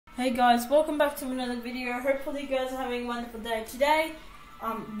Hey guys, welcome back to another video. Hopefully you guys are having a wonderful day today.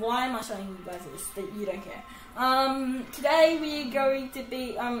 Why am I showing you guys this? That you don't care. Today we're going to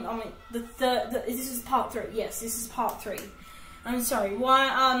be, this is part 3. Yes, this is part 3. I'm sorry, why,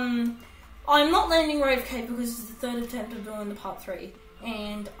 I'm not landing Rave Cave because it's the third attempt of doing the part 3.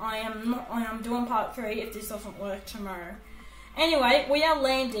 And I am doing part 3 if this doesn't work tomorrow. Anyway, we are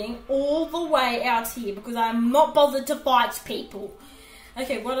landing all the way out here because I'm not bothered to fight people.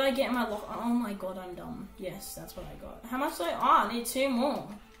 Okay, what did I get in my lock? Oh my god, I'm dumb. Yes, that's what I got. How much do I need 2 more.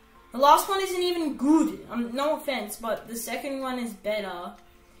 The last one isn't even good. No offense, but the second one is better.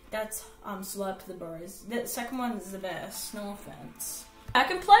 That's Slurp the Bros. The second one is the best. No offense. I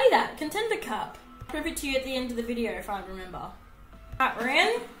can play that. Contender Cup. I'll prove it to you at the end of the video if I remember. Alright, we're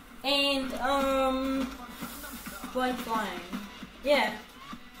in. And, flying. Yeah.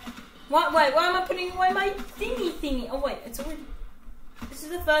 What? Wait, why am I putting away my thingy? Oh wait, it's already... This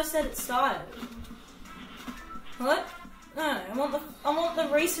is the first that it started. What? No, I want the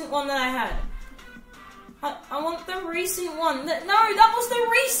recent one that I had. I want the recent one. No, that was the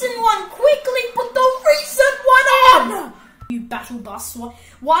recent one. Quickly put the recent one on. You battle bus.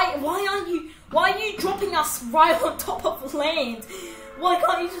 Why are you dropping us right on top of land? Why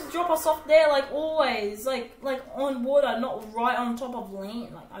can't you just drop us off there like always? Like on water, not right on top of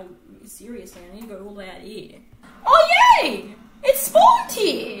land. Like, seriously, I need to go all the way out here. Oh yay! It spawned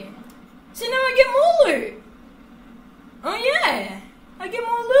here! So now I get more loot! Oh yeah! I get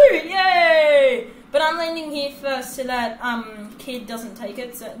more loot! Yay! But I'm landing here first so that kid doesn't take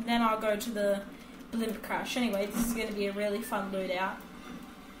it, so then I'll go to the blimp crash. Anyway, this is going to be a really fun loot out.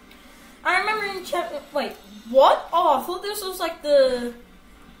 I remember in chapter... Wait, what? Oh, I thought this was like the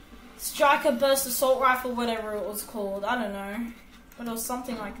Striker Burst Assault Rifle, whatever it was called. I don't know. But it was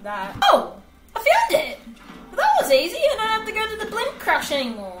something like that. Oh! I found it! Well, that was easy. I don't have to go to the blimp crash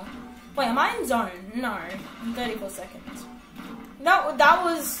anymore. Wait, am I in zone? No. In 34 seconds. That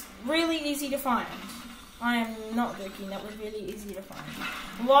was really easy to find. I am not joking. That was really easy to find.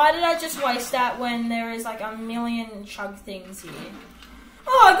 Why did I just waste that when there is like a million chug things here?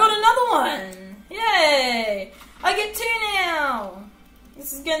 Oh, I got another one! Yay! I get 2 now!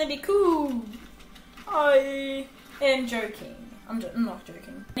 This is gonna be cool. I am joking. I'm not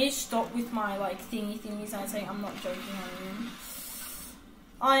joking. I need to stop with my like thingies and saying I'm not joking on you.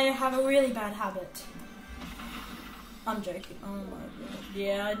 I have a really bad habit. I'm joking. Oh my god.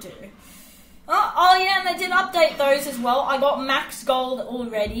 Yeah, I do. Oh yeah, and they did update those as well. I got max gold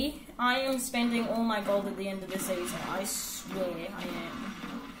already. I am spending all my gold at the end of the season. I swear I am.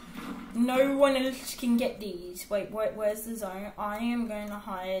 No one else can get these. Wait, where's the zone? I am going to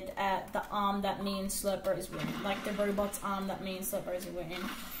hide at the arm that me and Slurpers were in. Like the robot's arm that me and Slurpers were in.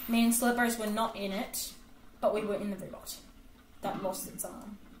 Me and Slurpers were not in it, but we were in the robot that lost its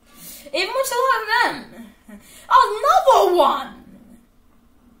arm. Even with a lot of them. Another one!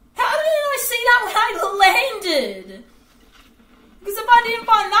 How didn't I see that when I landed? Because if I didn't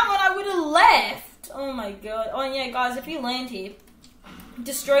find that one, I would have left. Oh my god. Oh yeah, guys, if you land here,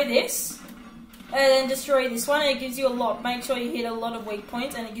 destroy this, and then destroy this one, and it gives you a lot. Make sure you hit a lot of weak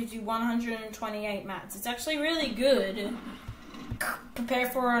points, and it gives you 128 mats. It's actually really good. Prepare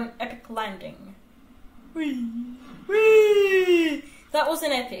for an epic landing. Whee! Whee! That was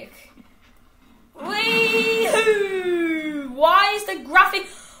an epic. Whee-hoo! Why is the graphic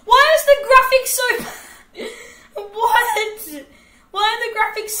so bad? What? Why are the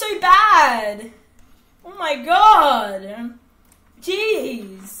graphics so bad? Oh my god.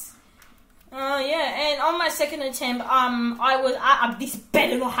 Jeez. Yeah, and on my second attempt, I was at, this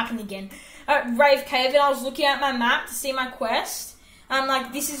better not happen again, at Rave Cave, and I was looking at my map to see my quest. I'm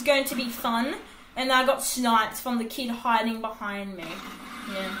like, this is going to be fun, and I got sniped from the kid hiding behind me.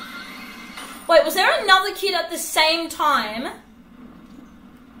 Yeah. Wait, was there another kid at the same time?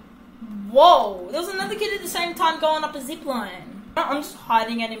 Whoa, there was another kid at the same time going up a zip line. I'm just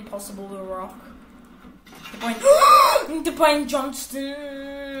hiding at Impossible the Rock. Dwayne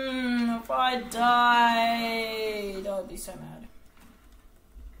Johnston, if I died, I'd be so mad.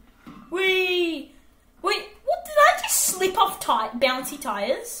 Wait, what did I just slip off bouncy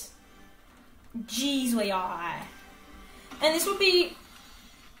tires? Jeez, we are. And this would be,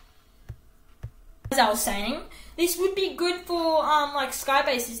 as I was saying, this would be good for like sky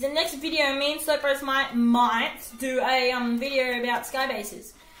bases. The next video, me and Slopers might do a video about sky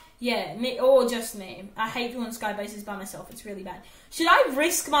bases. Yeah, me or just me. I hate doing sky bases by myself. It's really bad. Should I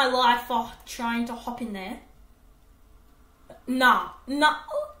risk my life for trying to hop in there? Nah.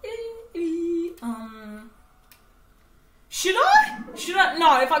 Should I?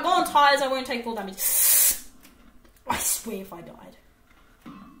 No, if I go on tires, I won't take full damage. I swear if I died.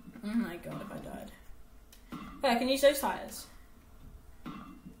 Oh my god, if I died. Okay, I can use those tires.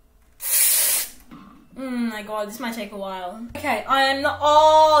 Oh my god, this might take a while. Okay, I am not.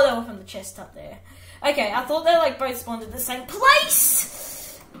 Oh, they were from the chest up there. Okay, I thought they like both spawned at the same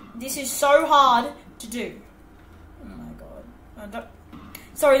place. This is so hard to do. Oh my god.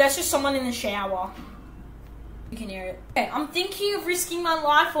 Sorry, that's just someone in the shower. You can hear it. Okay, I'm thinking of risking my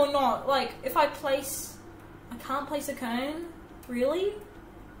life or not. Like, if I can't place a cone? Really?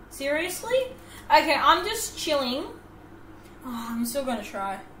 Seriously? Okay, I'm just chilling. Oh, I'm still gonna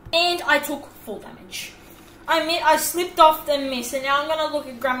try. And I took full damage. I slipped off the miss, and now I'm gonna look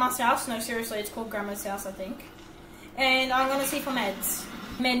at Grandma's house. No, seriously, it's called Grandma's house, I think. And I'm gonna see for meds.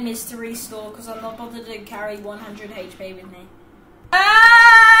 Med mystery store, because I'm not bothered to carry 100 HP with me.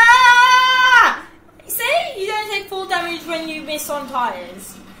 Ah! See? You don't take full damage when you miss on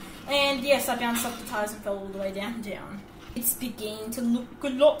tires. And yes, I bounced off the tires and fell all the way down. It's beginning to look a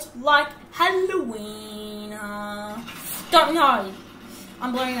lot like Halloween. Don't know.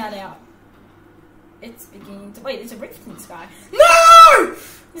 I'm blowing that out. It's beginning to... Wait, there's a rift in the sky. No!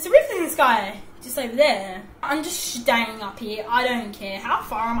 There's a rift in the sky. Just over there. I'm just staying up here. I don't care. How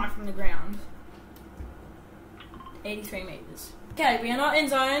far am I from the ground? 83 meters. Okay, we are not in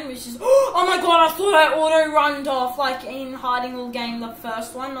zone, which is... Oh my god, I thought I auto-runned off, like, in Hiding All Game, the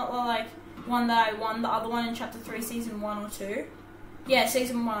first one, not the, like, one that I won, the other one in Chapter 3, Season 1 or 2. Yeah,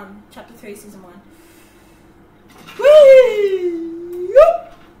 Season 1, Chapter 3, Season 1. Whee!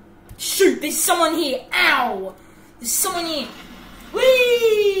 Shoot, there's someone here. Ow! There's someone here.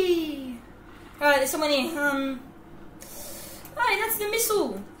 Whee! Alright, there's someone here. Hey, that's the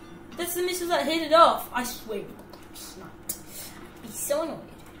missile. That's the missile that hit it off. I swear. Sniped. I'd be so annoyed.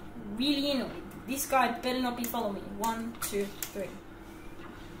 Really annoyed. This guy better not be following me. 1, 2, 3.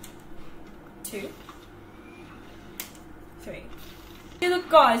 2, 3. Hey, look,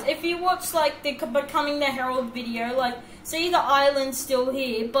 guys, if you watch, like, the Becoming the Herald video, like, see the island's still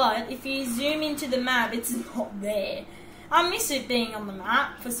here, but if you zoom into the map, it's not there. I miss it being on the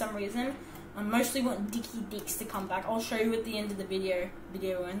map for some reason. I mostly want Dicky Dicks to come back. I'll show you at the end of the video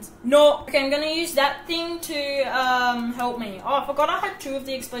ends. No! Okay, I'm gonna use that thing to, help me. Oh, I forgot I had 2 of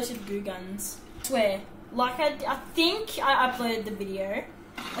the explosive goo guns. I swear. Like, I think I uploaded the video.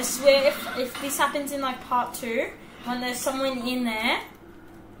 I swear, if this happens in, like, part 2, when there's someone in there,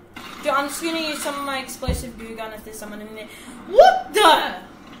 I'm just gonna use some of my explosive goo gun if there's someone in there. What the?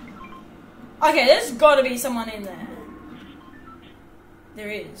 Okay, there's gotta be someone in there. There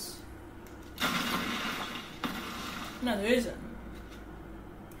is. No, there isn't.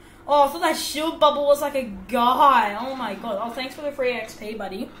 Oh, I thought that shield bubble was like a guy. Oh my god. Oh, thanks for the free XP,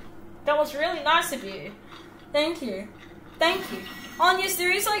 buddy. That was really nice of you. Thank you. Thank you. Oh, and yes,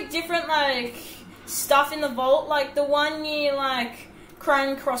 there is like different like stuff in the vault. Like the one near like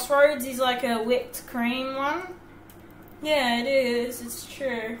Crane Crossroads is like a whipped cream one. Yeah, it is. It's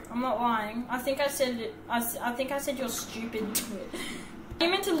true. I'm not lying. I think I said it. I think I said you're stupid. I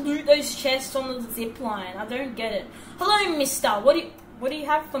meant to loot those chests on the zip line. I don't get it. Hello, mister. What do you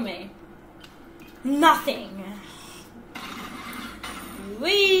have for me? Nothing.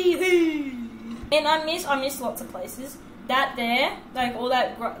 Wee-hoo. And I miss lots of places. That there, like all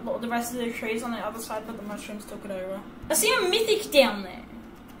that, the rest of the trees on the other side, but the mushrooms took it over. I see a mythic down there.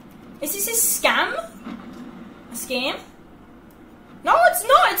 Is this a scam? A scam? No, it's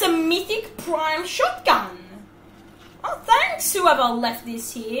not. It's a mythic prime shotgun. Oh, thanks, whoever left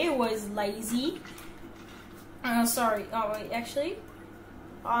this here was lazy. Oh, sorry. Oh, wait, actually.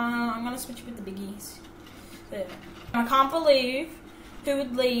 I'm gonna switch with the biggies. There. I can't believe who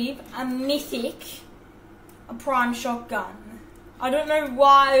would leave a mythic, a prime shotgun. I don't know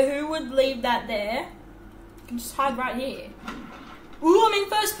why, who would leave that there. You can just hide right here. Ooh, I'm in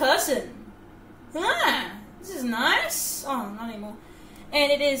first person. Ah, this is nice. Oh, not anymore.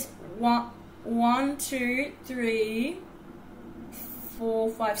 And it is 1, 2, 3, 4,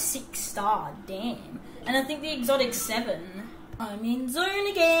 5, 6 star. Damn. And I think the exotic 7. I'm in zone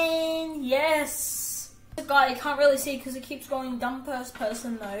again. Yes. The guy I can't really see because it keeps going dumb first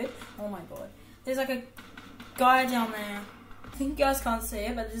person mode. Oh my god. There's like a guy down there. I think you guys can't see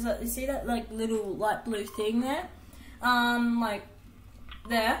it, but there's like, you see that like little light blue thing there? Like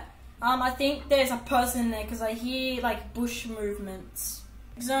there. I think there's a person there because I hear like bush movements.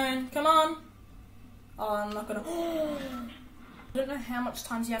 Zone, come on. Oh, I'm not gonna. I don't know how much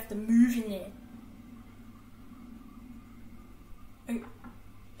times you have to move in there.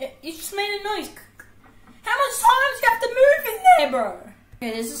 You just made a noise. How much times do you have to move in there, bro?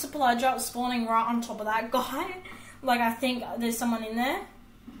 Okay, there's a supply drop spawning right on top of that guy. Like, I think there's someone in there.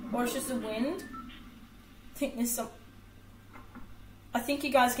 Or it's just the wind. I think there's some... I think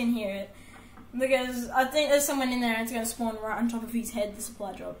you guys can hear it. Because I think there's someone in there and it's going to spawn right on top of his head, the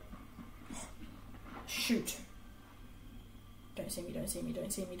supply drop. Shoot. Don't see me, don't see me,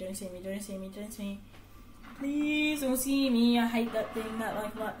 don't see me, don't see me, don't see me, don't see me. Please don't see me. I hate that thing, that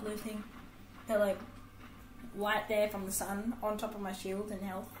like light blue thing. That like light there from the sun on top of my shield and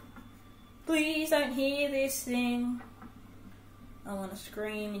health. Please don't hear this thing. I want to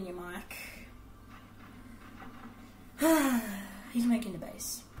scream in your mic. He's making the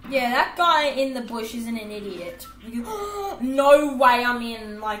base. Yeah, that guy in the bush isn't an idiot. No way I'm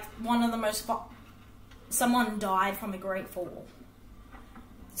in, like, one of the most... Someone died from a great fall.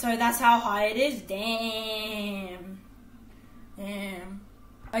 So that's how high it is? Damn. Damn.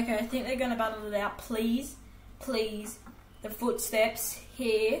 Okay, I think they're going to battle it out. Please, please, the footsteps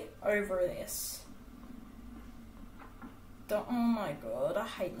here over this. Oh my god, I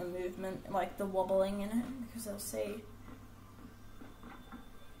hate the movement, like the wobbling in it, because they'll see.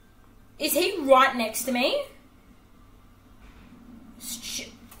 Is he right next to me? Shit.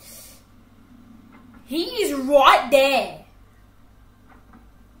 He is right there.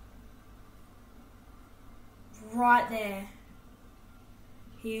 Right there.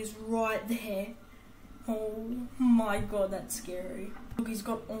 He is right there. Oh my god, that's scary. Look, he's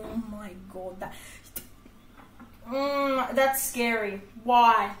got, oh my god, that's scary.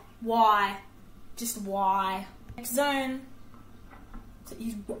 Why? Why? Just why? Next zone. So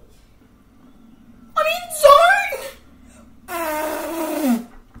he's... I'm in zone!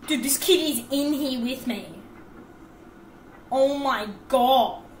 Dude, this kid is in here with me. Oh my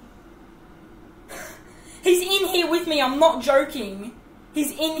god. He's in here with me, I'm not joking.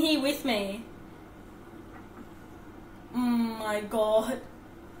 He's in here with me. Oh my god.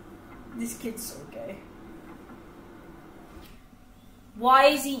 This kid's so gay. Why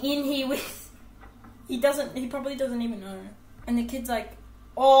is he in here with... He probably doesn't even know. And the kid's like,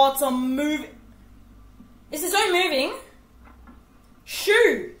 oh, it's a move... Is the zone moving?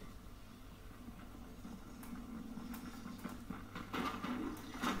 Shoot!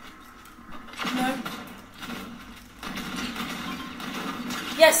 No.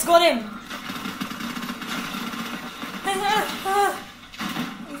 Yes, got him!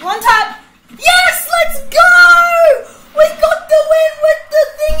 One tap! Yes, let's go! We got the win with the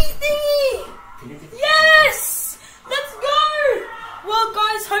thingy! Yes! Let's go! Well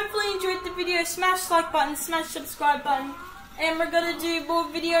guys, hopefully you enjoyed the video. Smash like button, smash subscribe button. And we're gonna do more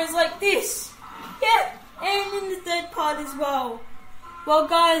videos like this. Yeah, and in the third part as well. Well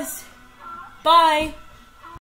guys, bye.